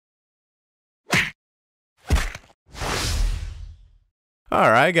All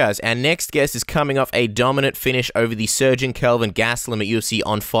right, guys. Our next guest is coming off a dominant finish over the surging Kelvin Gastelum at UFC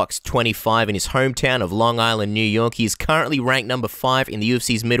on Fox 25 in his hometown of Long Island, New York. He is currently ranked number 5 in the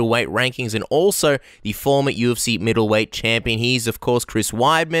UFC's middleweight rankings and also the former UFC middleweight champion. He's, of course, Chris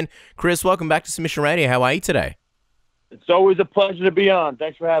Weidman. Chris, welcome back to Submission Radio. How are you today? It's always a pleasure to be on.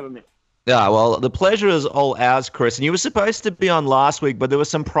 Thanks for having me. Yeah, well, the pleasure is all ours, Chris. And you were supposed to be on last week, but there were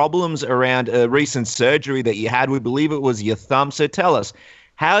some problems around a recent surgery that you had. We believe it was your thumb. So tell us,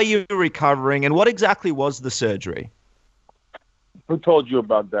 how are you recovering, and what exactly was the surgery? Who told you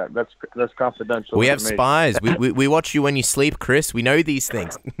about that? That's confidential. We have spies. We watch you when you sleep, Chris. We know these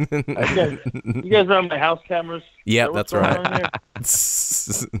things. You guys are on my house cameras? Yeah, that's right.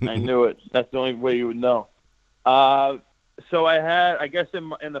 I knew it. That's the only way you would know. So I guess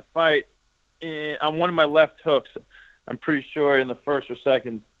in the fight, on one of my left hooks, I'm pretty sure in the first or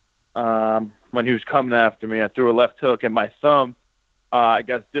second, when he was coming after me, I threw a left hook and my thumb, I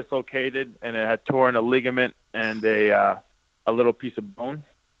got dislocated and it had torn a ligament and a little piece of bone.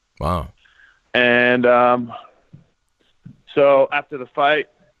 Wow. And so after the fight,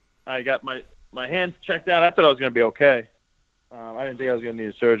 I got my hands checked out. I thought I was going to be okay. I didn't think I was going to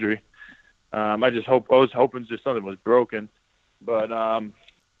need a surgery. I was hoping just something was broken, but I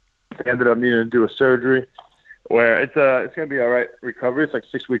ended up needing to do a surgery where it's going to be all right recovery. It's like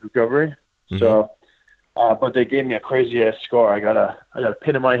 6-week recovery. Mm-hmm. So, but they gave me a crazy ass scar. I got a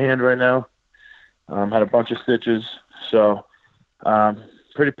pin in my hand right now. Had a bunch of stitches. So,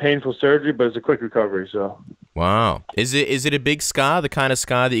 pretty painful surgery, but it's a quick recovery. So. Wow. Is it a big scar? The kind of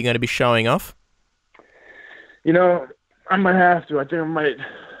scar that you're going to be showing off? You know, I might have to. I think I might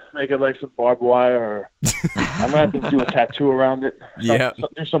make it like some barbed wire, or I'm gonna have to do a tattoo around it. Yeah,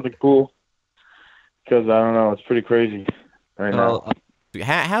 do something cool. Because I don't know, it's pretty crazy right now.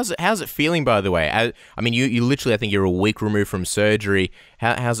 How's it feeling, by the way? I mean, you literally, I think you're a week removed from surgery.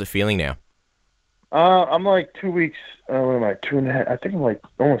 How's it feeling now? I'm like 2 weeks. What am I? 2.5? I think I'm like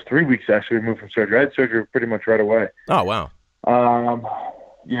almost 3 weeks actually removed from surgery. I had surgery pretty much right away. Oh wow.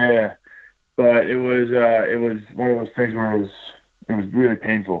 Yeah, but it was one of those things where it was really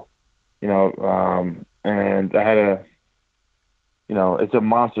painful, you know, and I had it's a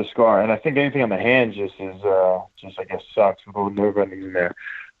monster scar, and I think anything on the hand just I guess sucks with all the nerve endings in there,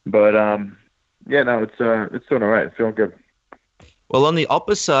 but yeah, no, it's doing all right. It's feeling good. Well, on the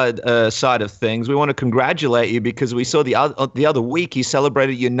opposite side of things, we want to congratulate you because we saw the other week you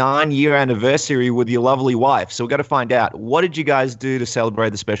celebrated your 9-year anniversary with your lovely wife. So we've got to find out, what did you guys do to celebrate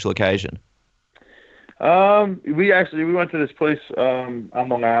the special occasion? We went to this place on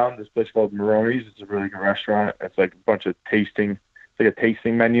Long Island, this place called Maroni's. It's a really good restaurant. It's like a bunch of tasting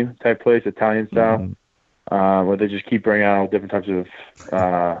menu type place, Italian style, where they just keep bringing out different types of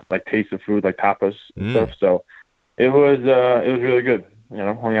like taste of food, like tapas and stuff. So it was really good. You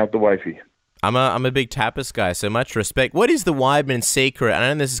know, hung out with the wifey. I'm a big tapas guy, so much respect. What is the Weidman secret? I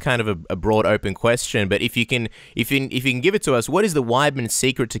know this is kind of a broad, open question, but if you can give it to us, what is the Weidman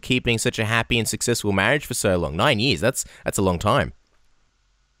secret to keeping such a happy and successful marriage for so long? 9 years, that's a long time.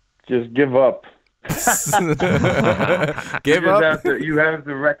 Just give up. Give up. You have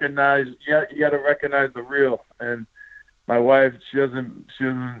to recognize. You got to recognize the real. And my wife, she doesn't.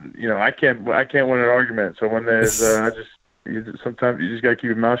 You know, I can't win an argument. So when there's, sometimes you just got to keep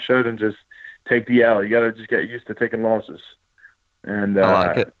your mouth shut and just take the L. You got to just get used to taking losses. And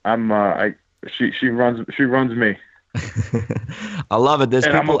I like it. She runs me. I love it. There's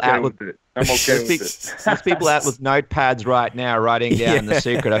and people I'm okay out with it. I'm okay with it. There's people out with notepads right now writing down the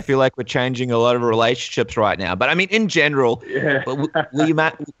secret. I feel like we're changing a lot of relationships right now. But I mean, in general,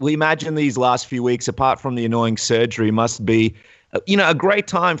 we imagine these last few weeks, apart from the annoying surgery, must be a great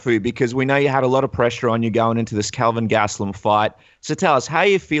time for you because we know you had a lot of pressure on you going into this Kelvin Gastelum fight. So tell us, how are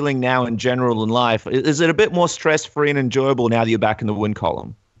you feeling now in general in life? Is it a bit more stress-free and enjoyable now that you're back in the win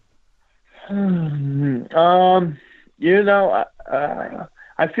column? I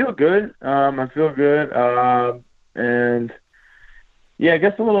feel good. And yeah, I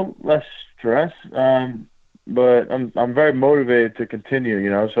guess a little less stress. But I'm very motivated to continue.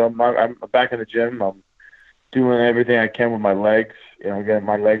 You know, so I'm back in the gym. I'm doing everything I can with my legs. You know, getting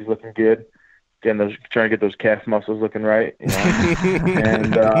my legs looking good. Trying to get those calf muscles looking right. You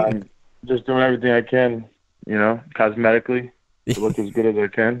know, and just doing everything I can. You know, cosmetically to look as good as I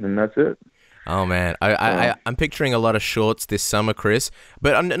can, and that's it. Oh man, I'm picturing a lot of shorts this summer, Chris.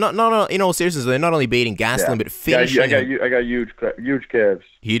 But I'm not in all seriousness. They're not only beating Gastelum, but finishing. I got huge calves.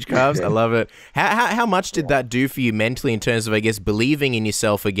 Huge calves. I love it. How much did that do for you mentally in terms of, I guess, believing in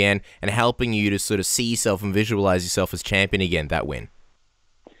yourself again and helping you to sort of see yourself and visualize yourself as champion again? That win.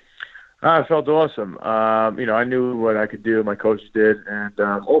 I felt awesome. I knew what I could do. My coach did, and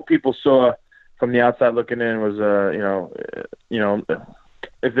all people saw from the outside looking in was,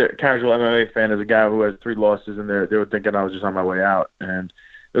 if they're a casual MMA fan, as a guy who has 3 losses, and they were thinking I was just on my way out, and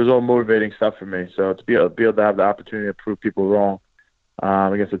it was all motivating stuff for me. So to be able to have the opportunity to prove people wrong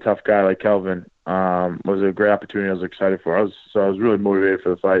against a tough guy like Kelvin was a great opportunity. I was excited for. I was really motivated for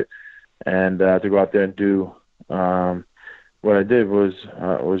the fight, and to go out there and do what I did was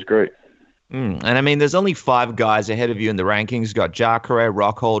great. And I mean, there's only 5 guys ahead of you in the rankings. You've got Jacare,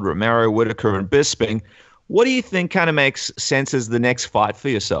 Rockhold, Romero, Whittaker, and Bisping. What do you think kind of makes sense as the next fight for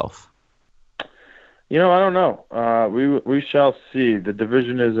yourself? I don't know. We shall see. The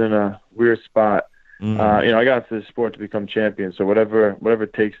division is in a weird spot. I got into the sport to become champion, so whatever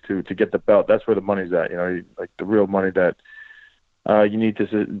it takes to get the belt, that's where the money's at. Like the real money that you need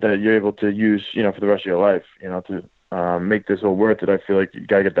that you're able to use, for the rest of your life. To make this all worth it, I feel like you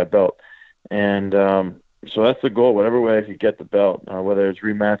gotta get that belt. And so that's the goal. Whatever way I could get the belt, whether it's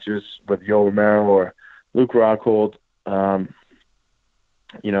rematches with Yoel Romero or Luke Rockhold, whoever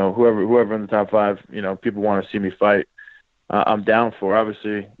in the top 5, people want to see me fight. I'm down for.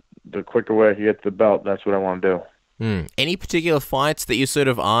 Obviously, the quicker way I can get the belt, that's what I want to do. Any particular fights that you're sort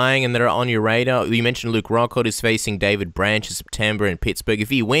of eyeing and that are on your radar? You mentioned Luke Rockhold is facing David Branch in September in Pittsburgh.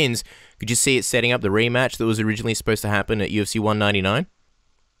 If he wins, could you see it setting up the rematch that was originally supposed to happen at UFC 199?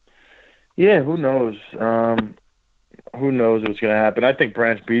 Yeah, who knows? Who knows what's going to happen? I think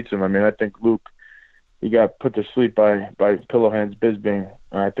Branch beats him. I mean, I think Luke, he got put to sleep by pillow hands Bisping.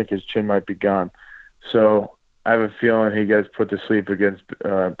 I think his chin might be gone. So I have a feeling he gets put to sleep against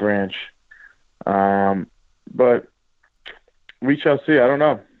Branch. But we shall see. I don't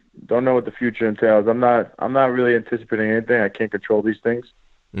know. Don't know what the future entails. I'm not really anticipating anything. I can't control these things.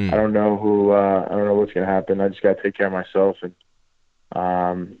 I don't know what's going to happen. I just got to take care of myself, and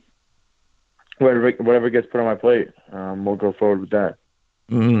whatever gets put on my plate, we'll go forward with that.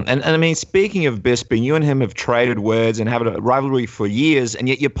 And I mean, speaking of Bisping, you and him have traded words and have a rivalry for years, and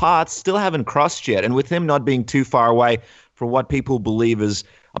yet your paths still haven't crossed yet. And with him not being too far away from what people believe is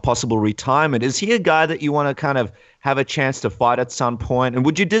a possible retirement, is he a guy that you want to kind of have a chance to fight at some point? And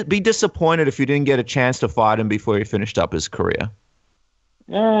would you be disappointed if you didn't get a chance to fight him before he finished up his career?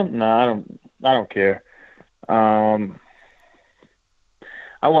 No, I don't care. I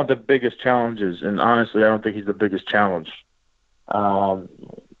want the biggest challenges, and honestly, I don't think he's the biggest challenge.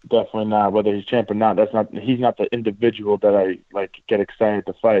 Definitely not. Whether he's champ or not, he's not the individual that I get excited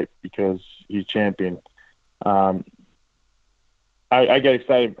to fight because he's champion. I get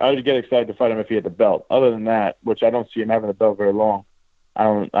excited. I would get excited to fight him if he had the belt. Other than that, which I don't see him having the belt very long,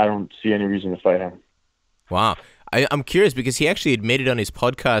 I don't see any reason to fight him. Wow. I'm curious because he actually admitted on his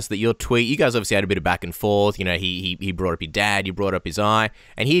podcast that your tweet, you guys obviously had a bit of back and forth. He brought up your dad, you brought up his eye,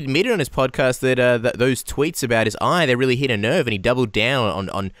 and he admitted on his podcast that those tweets about his eye, they really hit a nerve, and he doubled down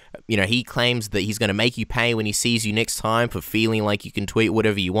on he claims that he's going to make you pay when he sees you next time for feeling like you can tweet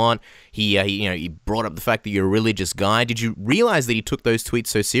whatever you want. He brought up the fact that you're a religious guy. Did you realize that he took those tweets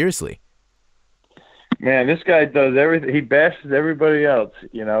so seriously? Man, this guy does everything. He bashes everybody else.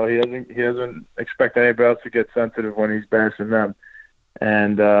 He doesn't expect anybody else to get sensitive when he's bashing them.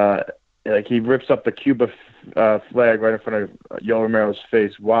 And he rips up the Cuba flag right in front of Yoel Romero's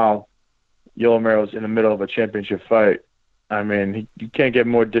face while Yoel Romero's in the middle of a championship fight. I mean, you can't get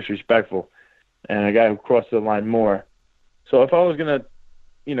more disrespectful, and a guy who crossed the line more. So if I was gonna,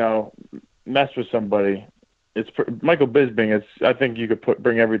 mess with somebody, it's Michael Bisping. I think you could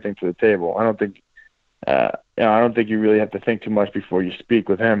bring everything to the table. I don't think you really have to think too much before you speak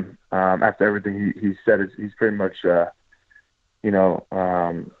with him. After everything he said, he's pretty much, he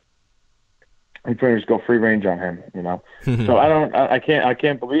pretty much go free range on him, So I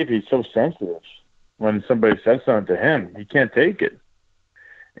can't believe he's so sensitive when somebody says something to him. He can't take it.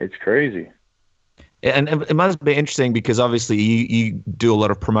 It's crazy. And it must be interesting because obviously you do a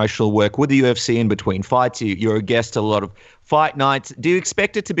lot of promotional work with the UFC in between fights. You're a guest at a lot of fight nights. Do you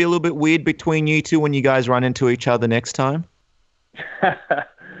expect it to be a little bit weird between you two when you guys run into each other next time?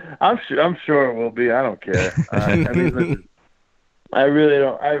 I'm sure it will be. I don't care. Listen, I really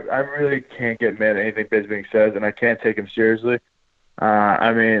don't. I really can't get mad at anything Bisping says, and I can't take him seriously.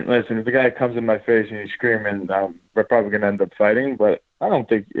 Listen, if the guy comes in my face and he's screaming, we're probably going to end up fighting. But I don't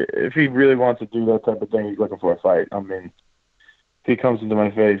think if he really wants to do that type of thing, he's looking for a fight. I mean, if he comes into my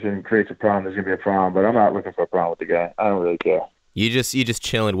face and creates a problem, there's going to be a problem. But I'm not looking for a problem with the guy. I don't really care. You just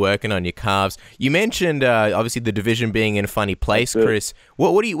chilling, working on your calves. You mentioned obviously the division being in a funny place, Chris.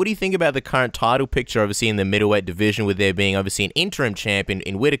 What do you think about the current title picture? Obviously in the middleweight division, with there being obviously an interim champ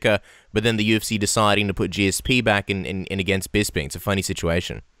in Whittaker, but then the UFC deciding to put GSP back in against Bisping. It's a funny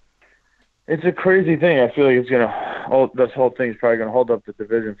situation. It's a crazy thing. I feel like this whole thing is probably gonna hold up the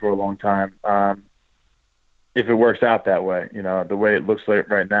division for a long time. If it works out that way, the way it looks like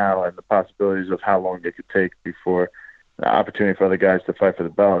right now, and the possibilities of how long it could take before the opportunity for other guys to fight for the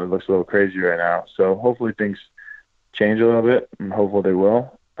belt, it looks a little crazy right now. So hopefully things change a little bit. I'm hopeful they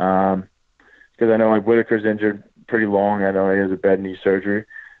will. Because I know like Whittaker's injured pretty long. I know he has a bad knee surgery,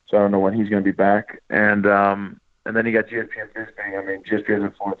 so I don't know when he's going to be back. And then you got GSP and Bisping. I mean, GSP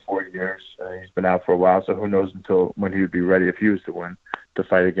hasn't fought in 4 years. He's been out for a while, so who knows until when he would be ready if he was to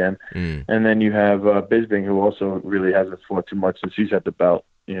fight again. And then you have Bisping, who also really hasn't fought too much since he's had the belt.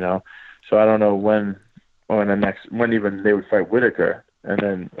 So I don't know when even they would fight Whittaker,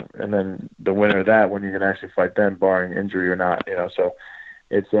 and then the winner of that, when you can actually fight them, barring injury or not. So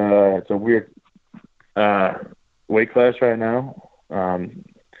it's a weird weight class right now.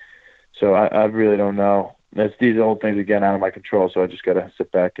 So I really don't know. That's these old things again out of my control. So I just got to sit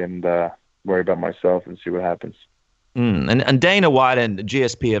back and worry about myself and see what happens. And Dana White and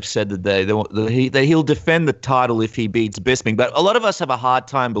GSP have said that he'll defend the title if he beats Bisping. But a lot of us have a hard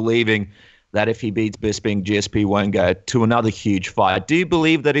time believing that if he beats Bisping, GSP won't go to another huge fight. Do you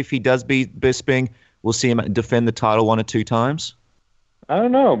believe that if he does beat Bisping, we'll see him defend the title 1 or 2 times? I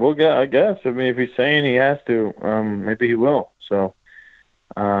don't know. We'll get. I guess. I mean, if he's saying he has to, maybe he will. So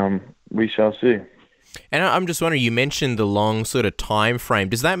we shall see. And I'm just wondering, you mentioned the long sort of time frame.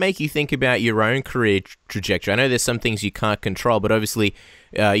 Does that make you think about your own career trajectory? I know there's some things you can't control, but obviously,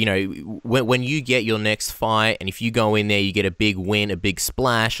 when you get your next fight, and if you go in there, you get a big win, a big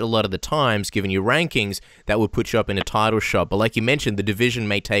splash, a lot of the times, given your rankings, that would put you up in a title shot. But like you mentioned, the division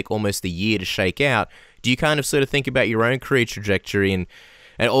may take almost a year to shake out. Do you kind of sort of think about your own career trajectory and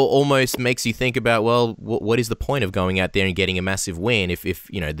it almost makes you think about, well, what is the point of going out there and getting a massive win if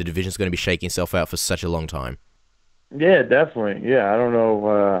the division's going to be shaking itself out for such a long time? Yeah, definitely. Yeah, I don't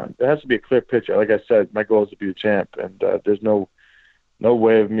know. There has to be a clear picture. Like I said, my goal is to be the champ, and there's no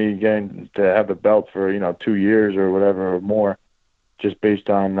way of me getting to have the belt for 2 years or whatever or more, just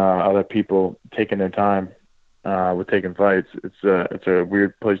based on other people taking their time with taking fights. It's a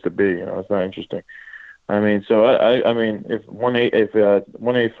weird place to be. It's not interesting. I mean, so I mean, if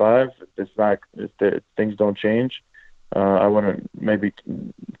 185, if things don't change, I wouldn't maybe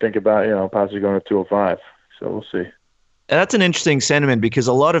think about possibly going to 205. So we'll see. And that's an interesting sentiment because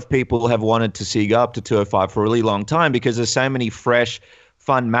a lot of people have wanted to see go up to 205 for a really long time because there's so many fresh,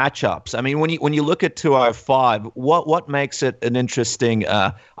 fun matchups. I mean, when you look at 205, what makes it an interesting,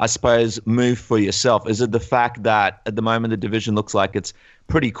 I suppose, move for yourself? Is it the fact that at the moment the division looks like it's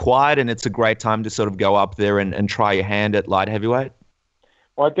pretty quiet and it's a great time to sort of go up there and try your hand at light heavyweight?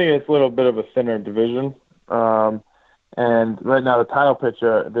 Well, I think it's a little bit of a thinner division. And right now the title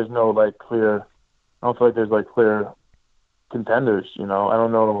picture, there's no clear, I don't feel like there's clear contenders. I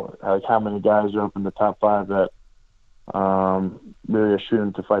don't know how many guys are up in the top 5 that really are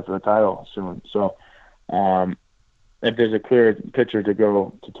shooting to fight for the title soon. So if there's a clear picture to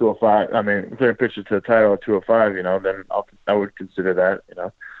go to 205, I mean, clear picture to the title at 205, then I would consider that,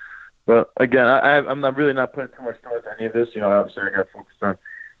 But again, I'm not really not putting too much thought to any of this. Obviously I got to focus on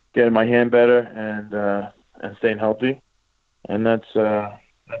getting my hand better and staying healthy, and that's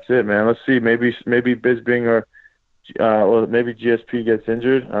it, man. Let's see, maybe Bisping or maybe GSP gets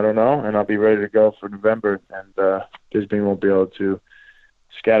injured. I don't know, and I'll be ready to go for November, and Bisping won't be able to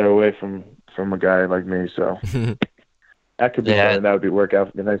scatter away from a guy like me. So. That could be fun. That would be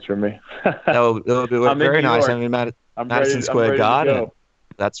workout nice for me. that would be very nice. I mean, Madison Square Garden.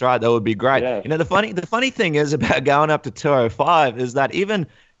 That's right. That would be great. Yeah. The funny thing is about going up to 205 is that even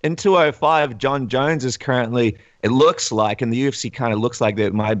in 205, John Jones is currently, it looks like, and the UFC kind of looks like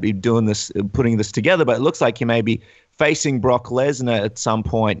they might be doing this, putting this together, but it looks like he may be facing Brock Lesnar at some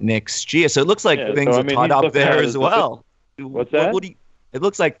point next year. So it looks like things are tied up there as well. What's that? It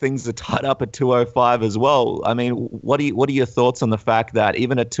looks like things are tied up at 205 as well. I mean, what are your thoughts on the fact that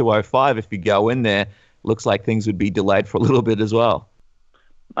even at 205, if you go in there, looks like things would be delayed for a little bit as well?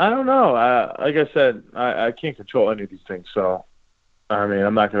 I don't know. Like I said, I can't control any of these things. So, I mean,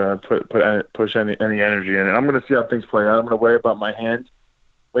 I'm not going to push any energy in it. I'm going to see how things play out. I'm going to worry about my hand,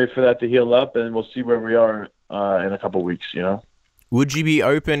 wait for that to heal up, and we'll see where we are in a couple of weeks, Would you be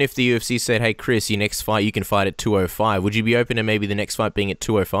open if the UFC said, hey, Chris, your next fight, you can fight at 205? Would you be open to maybe the next fight being at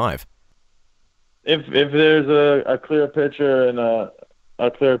 205? If there's a clear picture and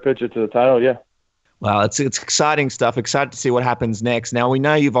a clear picture to the title, yeah. Well, it's exciting stuff. Excited to see what happens next. Now, we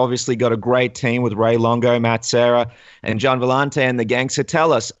know you've obviously got a great team with Ray Longo, Matt Serra, and John Vellante and the gang. So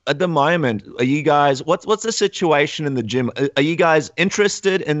tell us, at the moment, are you guys, what's the situation in the gym? Are you guys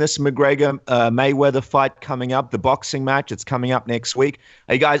interested in this McGregor-Mayweather fight coming up, the boxing match? It's coming up next week.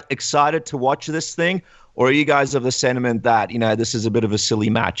 Are you guys excited to watch this thing? Or are you guys of the sentiment that, this is a bit of a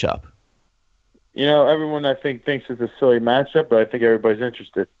silly matchup? Everyone I think thinks it's a silly matchup, but I think everybody's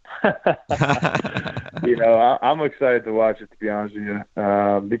interested. I'm excited to watch it, to be honest with you,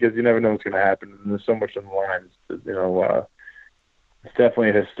 because you never know what's going to happen. And there's so much on the line. It's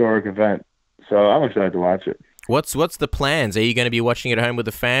definitely a historic event, so I'm excited to watch it. What's the plans? Are you going to be watching it at home with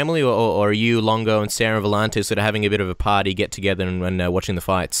the family, or are you, Longo and Sarah Vellante, sort of having a bit of a party, get together and watching the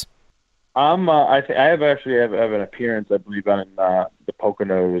fights? I have an appearance, I believe, on the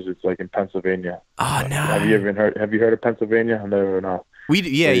Poconos. It's like in Pennsylvania. Oh no! Have you heard of Pennsylvania? I never know. We do.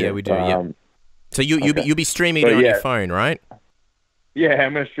 Yeah. So you'll be streaming it on your phone, right? Yeah,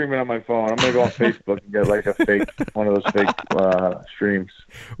 I'm gonna stream it on my phone. I'm gonna go on Facebook and get like one of those fake streams.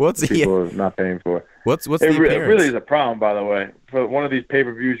 People are not paying for. What's the appearance? appearance? It really is a problem, by the way. For one of these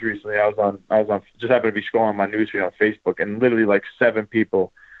pay-per-views recently, I was on just happened to be scrolling my newsfeed on Facebook, and literally like 7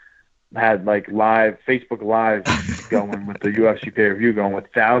 people had like Facebook Live going with the UFC pay-per-view going with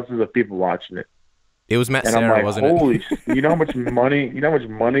thousands of people watching it. It was Matt and Serra, I'm like, wasn't it? Holy, you know how much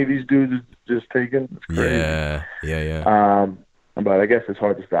money these dudes are just taking? It's crazy. Yeah. But I guess it's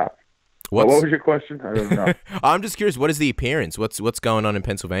hard to stop. What was your question? I don't know. I'm just curious. What is the appearance? What's going on in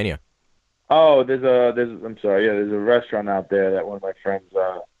Pennsylvania? Oh, there's a restaurant out there that one of my friends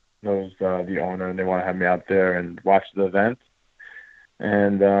knows the owner, and they want to have me out there and watch the event.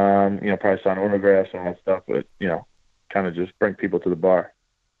 And, probably sign autographs and all that stuff, but, kind of just bring people to the bar.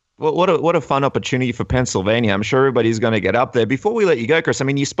 Well, what a fun opportunity for Pennsylvania. I'm sure everybody's going to get up there. Before we let you go, Chris, I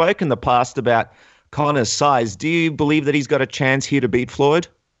mean, you spoke in the past about Conor's size. Do you believe that he's got a chance here to beat Floyd?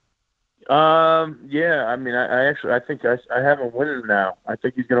 Yeah. I mean, I think I have him winning now. I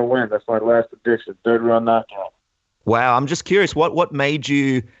think he's going to win. That's my last prediction. 3rd round knockout. Wow. I'm just curious, what made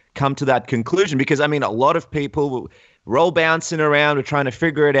you come to that conclusion? Because, I mean, a lot of people roll bouncing around, we're trying to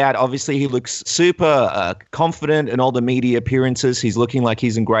figure it out. Obviously, he looks super confident in all the media appearances. He's looking like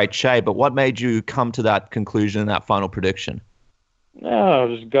he's in great shape. But what made you come to that conclusion, that final prediction? No,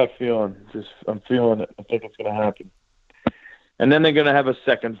 just gut feeling. I'm feeling it. I think it's going to happen. And then they're going to have a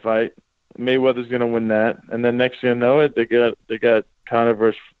second fight. Mayweather's going to win that. And then next thing you know it, they got Conor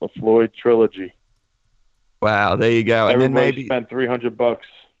versus Floyd trilogy. Wow, there you go. Everybody and then maybe spent $300.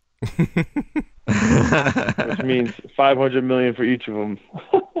 Which means $500 million for each of them.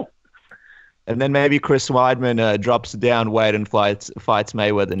 And then maybe Chris Weidman drops down weight and fights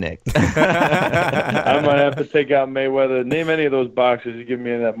Mayweather next. I might have to take out Mayweather. Name any of those boxers. You give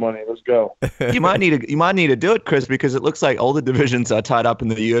me that money. Let's go. You might need to do it, Chris, because it looks like all the divisions are tied up in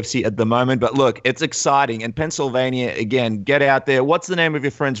the UFC at the moment. But look, it's exciting. And Pennsylvania, again, get out there. What's the name of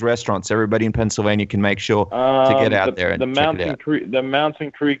your friend's restaurant so everybody in Pennsylvania can make sure to get out there and check it out? The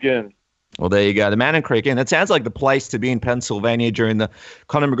Mountain Creek Inn. Well, there you go. The Mountain Creek Inn. It sounds like the place to be in Pennsylvania during the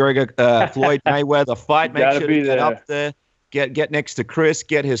Conor McGregor, Floyd Mayweather fight. Make sure to get up there. Get next to Chris.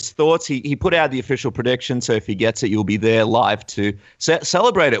 Get his thoughts. He put out the official prediction, so if he gets it, you'll be there live to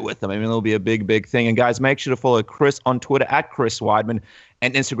celebrate it with him. I mean, it'll be a big, big thing. And guys, make sure to follow Chris on Twitter at Chris Weidman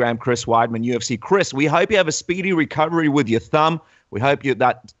and Instagram Chris Weidman UFC. Chris, we hope you have a speedy recovery with your thumb. We hope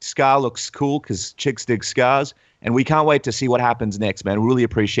that scar looks cool because chicks dig scars. And we can't wait to see what happens next, man. Really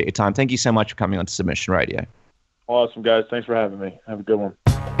appreciate your time. Thank you so much for coming on to Submission Radio. Awesome, guys. Thanks for having me. Have a good one.